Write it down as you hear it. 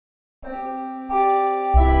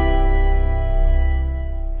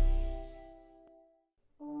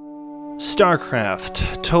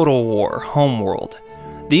StarCraft, Total War, Homeworld.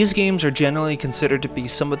 These games are generally considered to be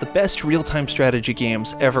some of the best real-time strategy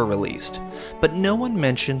games ever released, but no one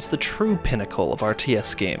mentions the true pinnacle of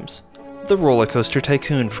RTS games, the Rollercoaster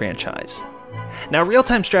Tycoon franchise. Now,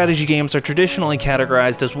 real-time strategy games are traditionally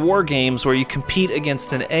categorized as war games where you compete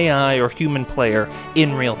against an AI or human player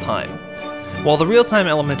in real time. While the real-time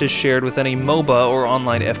element is shared with any MOBA or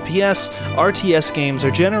online FPS, RTS games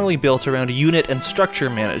are generally built around unit and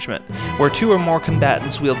structure management, where two or more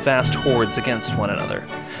combatants wield vast hordes against one another.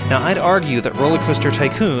 Now, I'd argue that Rollercoaster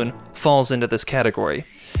Tycoon falls into this category.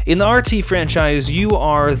 In the RT franchise, you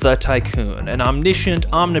are the Tycoon, an omniscient,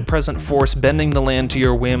 omnipresent force bending the land to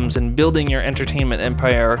your whims and building your entertainment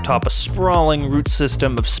empire atop a sprawling root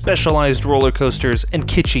system of specialized roller coasters and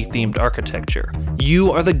kitschy-themed architecture.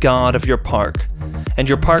 You are the god of your park, and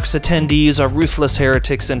your park's attendees are ruthless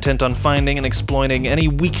heretics intent on finding and exploiting any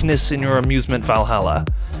weakness in your amusement Valhalla.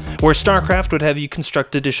 Where StarCraft would have you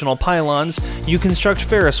construct additional pylons, you construct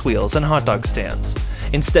Ferris wheels and hot dog stands.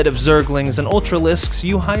 Instead of Zerglings and Ultralisks,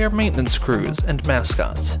 you hire maintenance crews and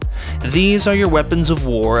mascots. These are your weapons of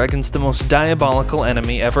war against the most diabolical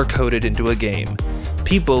enemy ever coded into a game.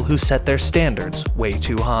 People who set their standards way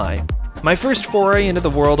too high. My first foray into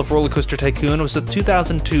the world of Rollercoaster Tycoon was with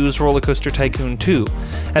 2002's Rollercoaster Tycoon 2.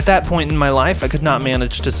 At that point in my life, I could not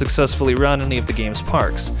manage to successfully run any of the game's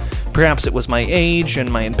parks. Perhaps it was my age and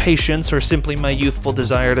my impatience, or simply my youthful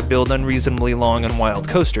desire to build unreasonably long and wild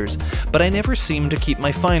coasters, but I never seemed to keep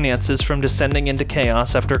my finances from descending into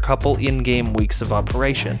chaos after a couple in-game weeks of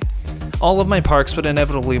operation. All of my parks would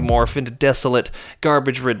inevitably morph into desolate,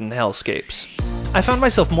 garbage-ridden hellscapes. I found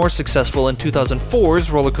myself more successful in 2004's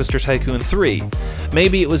Rollercoaster Tycoon 3.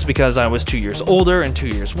 Maybe it was because I was 2 years older and 2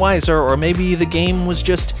 years wiser, or maybe the game was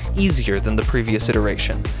just easier than the previous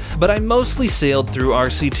iteration. But I mostly sailed through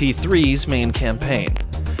RCT3's main campaign.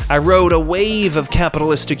 I rode a wave of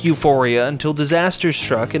capitalistic euphoria until disaster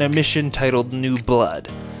struck in a mission titled New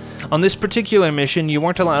Blood. On this particular mission, you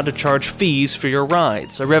weren't allowed to charge fees for your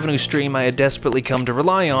rides, a revenue stream I had desperately come to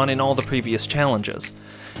rely on in all the previous challenges.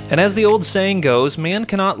 And as the old saying goes, man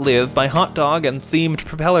cannot live by hot dog and themed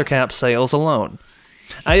propeller cap sales alone.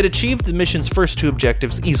 I had achieved the mission's first two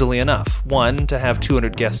objectives easily enough. 1, to have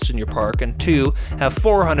 200 guests in your park, and 2, have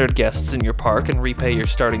 400 guests in your park and repay your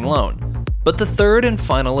starting loan. But the third and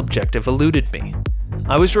final objective eluded me.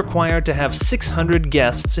 I was required to have 600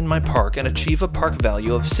 guests in my park and achieve a park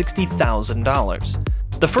value of $60,000.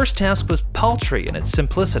 The first task was paltry in its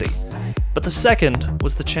simplicity, but the second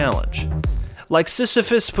was the challenge. Like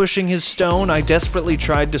Sisyphus pushing his stone, I desperately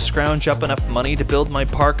tried to scrounge up enough money to build my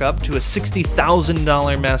park up to a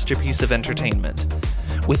 $60,000 masterpiece of entertainment.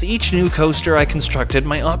 With each new coaster I constructed,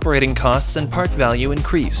 my operating costs and park value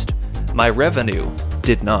increased. My revenue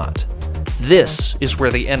did not. This is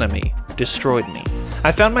where the enemy destroyed me.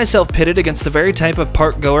 I found myself pitted against the very type of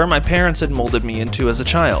park goer my parents had molded me into as a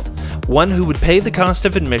child. One who would pay the cost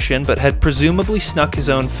of admission but had presumably snuck his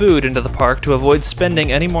own food into the park to avoid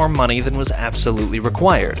spending any more money than was absolutely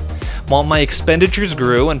required. While my expenditures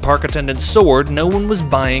grew and park attendance soared, no one was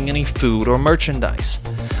buying any food or merchandise.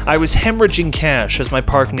 I was hemorrhaging cash as my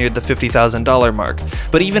park neared the $50,000 mark,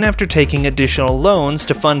 but even after taking additional loans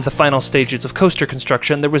to fund the final stages of coaster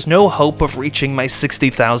construction, there was no hope of reaching my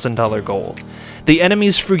 $60,000 goal. The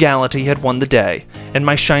enemy's frugality had won the day, and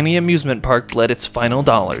my shiny amusement park bled its final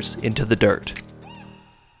dollars into the dirt.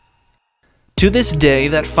 To this day,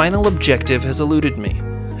 that final objective has eluded me,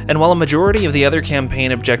 and while a majority of the other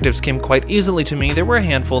campaign objectives came quite easily to me, there were a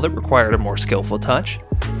handful that required a more skillful touch.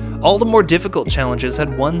 All the more difficult challenges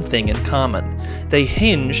had one thing in common. They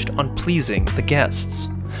hinged on pleasing the guests.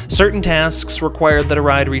 Certain tasks required that a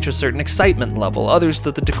ride reach a certain excitement level, others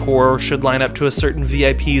that the decor should line up to a certain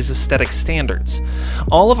VIP's aesthetic standards.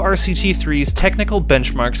 All of RCT3's technical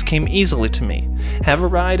benchmarks came easily to me. Have a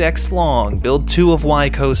ride X long, build 2 of Y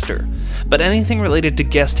coaster. But anything related to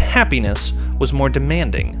guest happiness was more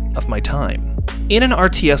demanding of my time. In an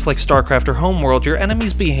RTS like StarCraft or Homeworld, your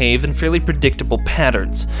enemies behave in fairly predictable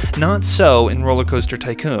patterns. Not so in Rollercoaster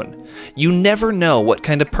Tycoon. You never know what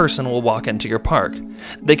kind of person will walk into your park.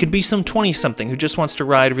 They could be some 20-something who just wants to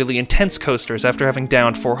ride really intense coasters after having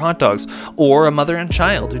downed 4 hot dogs, or a mother and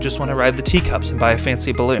child who just want to ride the teacups and buy a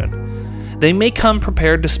fancy balloon. They may come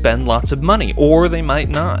prepared to spend lots of money, or they might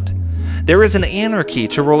not. There is an anarchy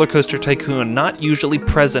to Rollercoaster Tycoon not usually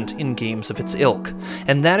present in games of its ilk,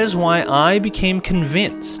 and that is why I became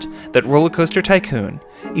convinced that Rollercoaster Tycoon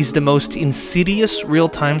is the most insidious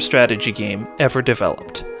real-time strategy game ever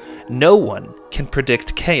developed. No one can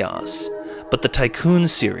predict chaos, but the Tycoon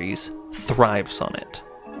series thrives on it.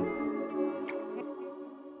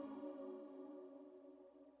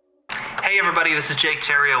 everybody, this is Jake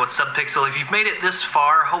Terrio with Subpixel. If you've made it this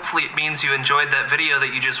far, hopefully it means you enjoyed that video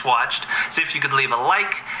that you just watched. So if you could leave a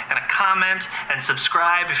like and a comment and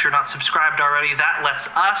subscribe if you're not subscribed already, that lets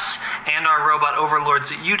us and our robot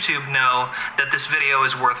overlords at YouTube know that this video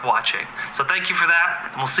is worth watching. So thank you for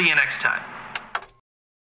that, and we'll see you next time.